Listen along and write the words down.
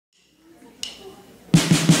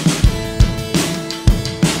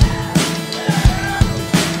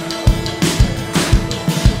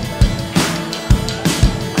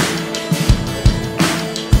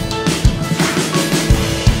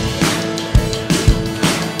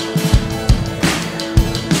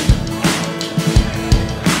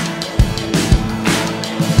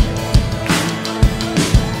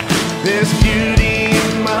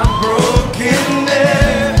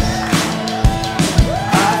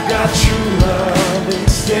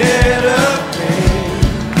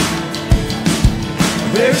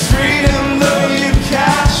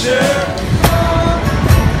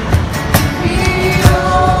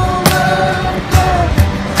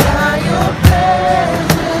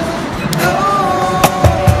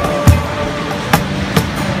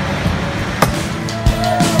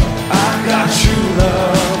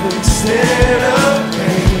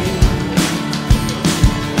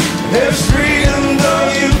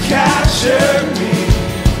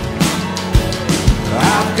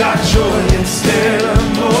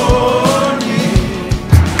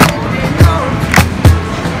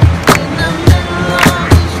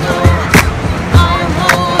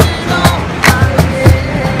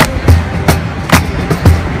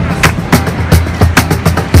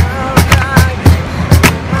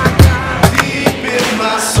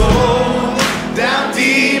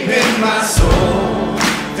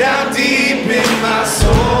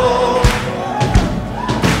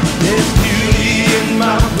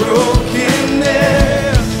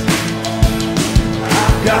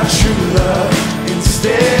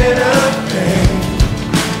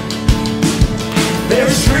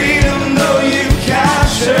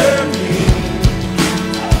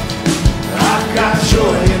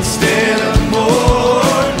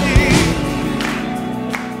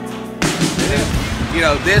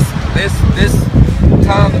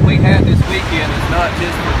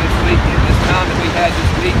just for this weekend. This time that we had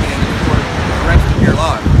this weekend is for the rest of your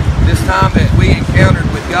life. This time that we encountered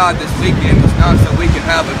with God this weekend was not so we could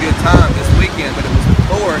have a good time this weekend, but it was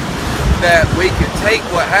for that we could take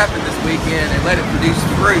what happened this weekend and let it produce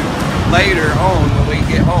fruit later on when we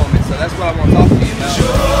get home. And so that's what I want to talk to you about.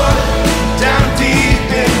 Joy down deep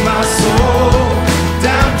in my soul,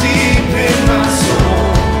 down deep in my soul,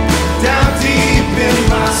 down deep in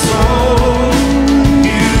my soul.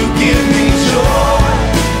 You give me joy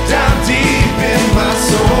down deep in my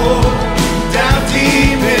soul, down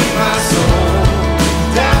deep in my soul,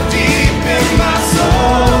 down deep in my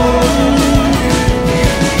soul.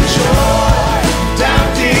 Joy down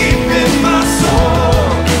deep in my soul.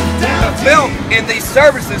 Felt in these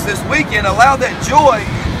services this weekend, allow that joy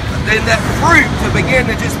and that fruit to begin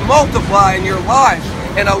to just multiply in your life,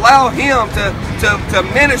 and allow Him to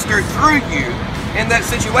minister through you in that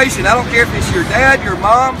situation. I don't care if it's your dad, your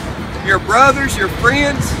mom, your brothers, your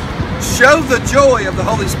friends. Show the joy of the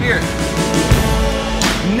Holy Spirit.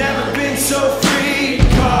 Never been so free,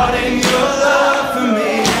 caught in your love for me.